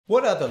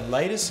What are the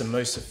latest and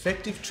most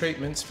effective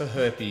treatments for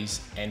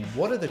herpes, and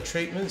what are the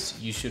treatments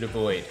you should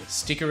avoid?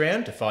 Stick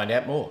around to find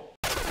out more.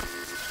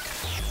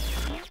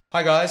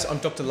 Hi guys, I'm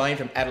Dr. Lane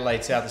from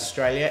Adelaide, South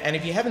Australia, and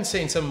if you haven't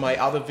seen some of my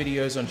other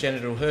videos on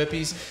genital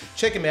herpes,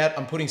 check them out.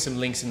 I'm putting some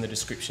links in the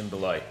description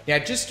below. Now,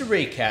 just to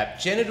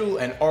recap, genital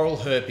and oral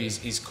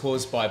herpes is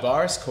caused by a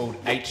virus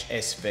called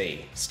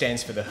HSV.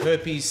 Stands for the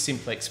herpes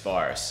simplex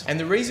virus. And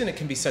the reason it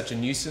can be such a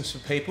nuisance for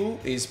people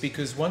is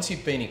because once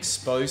you've been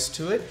exposed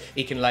to it,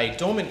 it can lay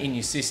dormant in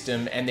your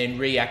system and then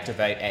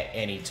reactivate at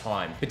any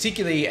time.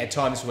 Particularly at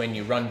times when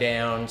you're run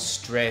down,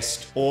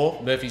 stressed,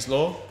 or Murphy's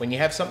Law, when you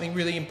have something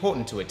really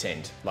important to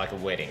attend, like a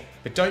wedding.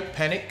 But don't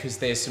panic, because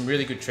there's some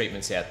really good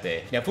treatments out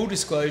there. Now, full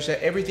disclosure,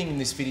 everything in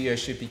this video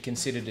should be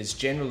considered as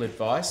general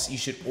advice. You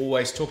should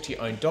always talk to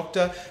your own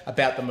doctor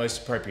about the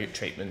most appropriate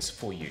treatments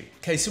for you.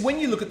 Okay, so when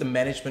you look at the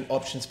management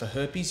options for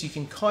herpes, you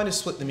can kind of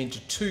split them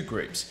into two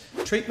groups: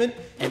 treatment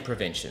and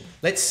prevention.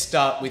 Let's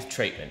start with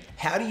treatment.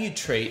 How do you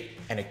treat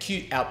an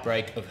acute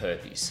outbreak of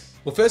herpes?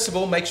 Well, first of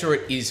all, make sure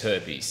it is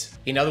herpes.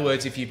 In other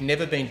words, if you've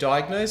never been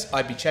diagnosed,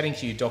 I'd be chatting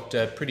to your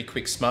doctor pretty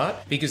quick smart,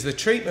 because the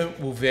treatment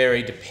will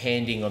vary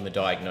depending on the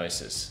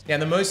diagnosis. Now,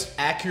 the most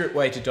accurate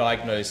way to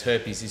diagnose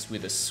herpes is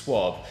with a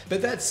swab.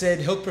 But that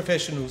said, health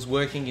professionals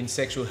working in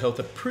sexual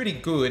health are pretty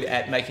good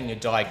at making a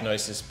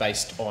diagnosis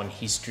based on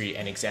history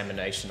and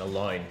examination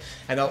alone.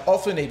 And they'll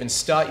often even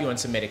start you on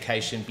some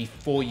medication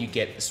before you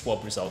get the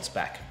swab results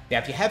back. Now,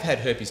 if you have had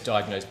herpes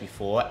diagnosed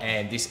before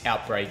and this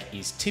outbreak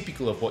is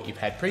typical of what you've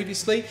had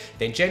previously,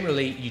 then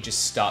generally you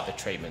just start the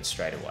treatment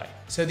straight away.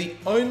 So the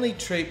only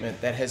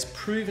treatment that has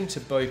proven to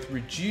both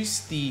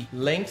reduce the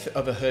length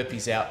of a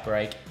herpes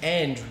outbreak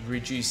and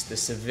reduce the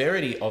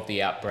severity of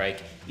the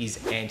outbreak is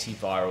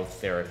antiviral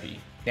therapy.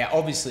 Now,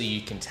 obviously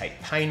you can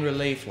take pain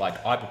relief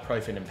like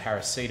ibuprofen and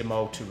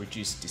paracetamol to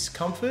reduce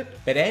discomfort,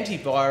 but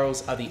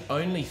antivirals are the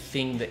only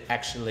thing that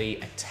actually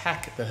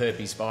attack the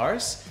herpes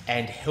virus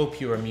and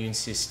help your immune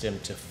system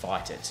to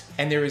fight it.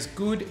 And there is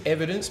good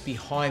evidence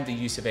behind the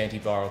use of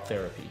antiviral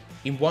therapy.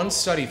 In one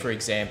study, for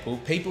example,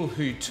 people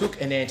who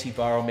took an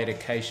antiviral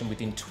medication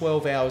within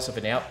 12 hours of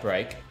an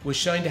outbreak were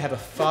shown to have a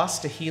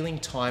faster healing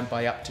time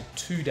by up to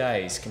 2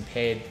 days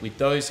compared with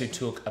those who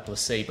took a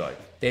placebo.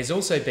 There's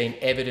also been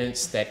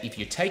evidence that if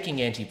you're taking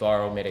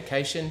antiviral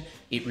medication,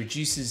 it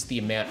reduces the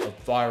amount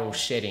of viral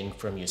shedding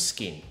from your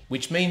skin,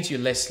 which means you're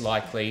less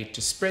likely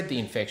to spread the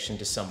infection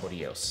to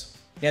somebody else.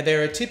 Now,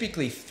 there are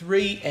typically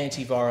 3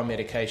 antiviral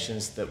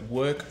medications that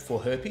work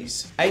for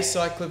herpes: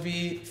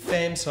 acyclovir,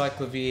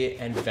 famciclovir,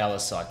 and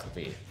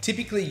valaciclovir.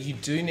 Typically, you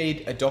do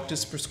need a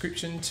doctor's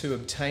prescription to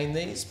obtain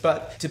these,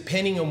 but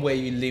depending on where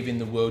you live in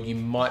the world, you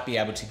might be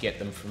able to get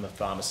them from a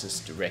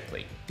pharmacist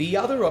directly. The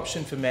other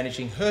option for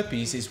managing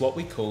herpes is what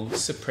we call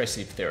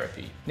suppressive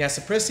therapy. Now,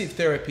 suppressive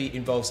therapy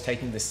involves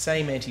taking the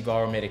same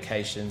antiviral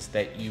medications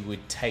that you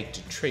would take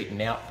to treat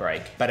an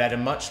outbreak, but at a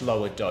much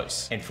lower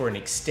dose and for an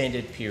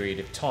extended period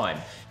of time.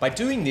 By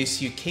doing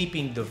this, you're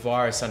keeping the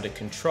virus under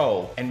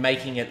control and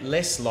making it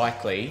less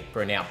likely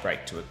for an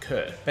outbreak to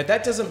occur. But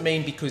that doesn't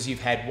mean because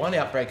you've had one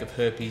outbreak of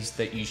herpes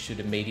that you should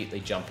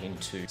immediately jump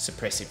into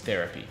suppressive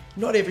therapy.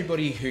 Not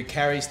everybody who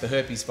carries the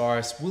herpes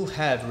virus will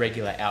have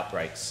regular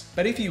outbreaks.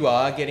 But if you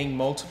are getting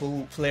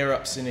multiple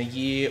flare-ups in a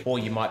year, or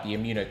you might be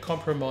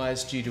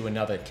immunocompromised due to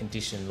another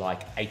condition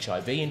like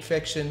HIV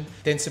infection,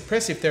 then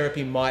suppressive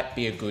therapy might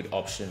be a good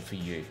option for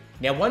you.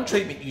 Now, one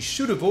treatment you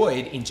should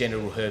avoid in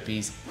genital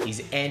herpes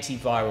is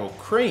antiviral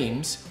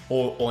creams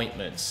or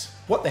ointments.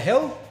 What the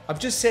hell? I've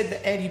just said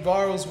that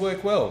antivirals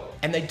work well,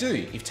 and they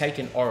do if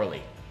taken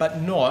orally,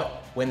 but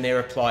not when they're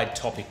applied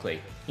topically.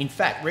 In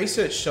fact,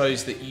 research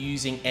shows that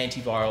using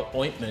antiviral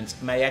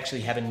ointments may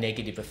actually have a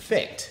negative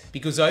effect,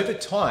 because over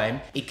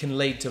time it can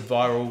lead to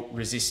viral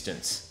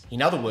resistance.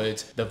 In other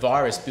words, the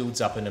virus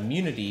builds up an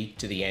immunity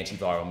to the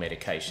antiviral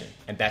medication,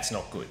 and that's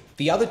not good.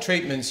 The other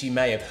treatments you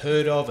may have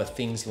heard of are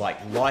things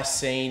like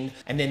lysine,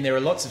 and then there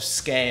are lots of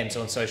scams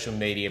on social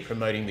media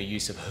promoting the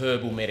use of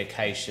herbal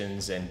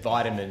medications and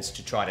vitamins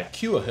to try to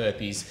cure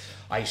herpes.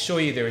 I assure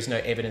you there is no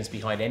evidence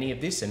behind any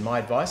of this, and my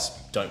advice,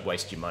 don't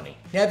waste your money.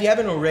 Now, if you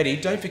haven't already,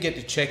 don't forget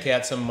to check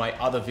out some of my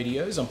other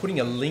videos. I'm putting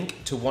a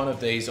link to one of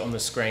these on the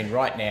screen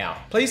right now.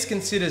 Please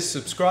consider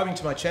subscribing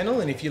to my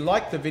channel, and if you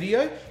like the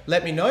video,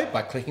 let me know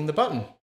by clicking the button.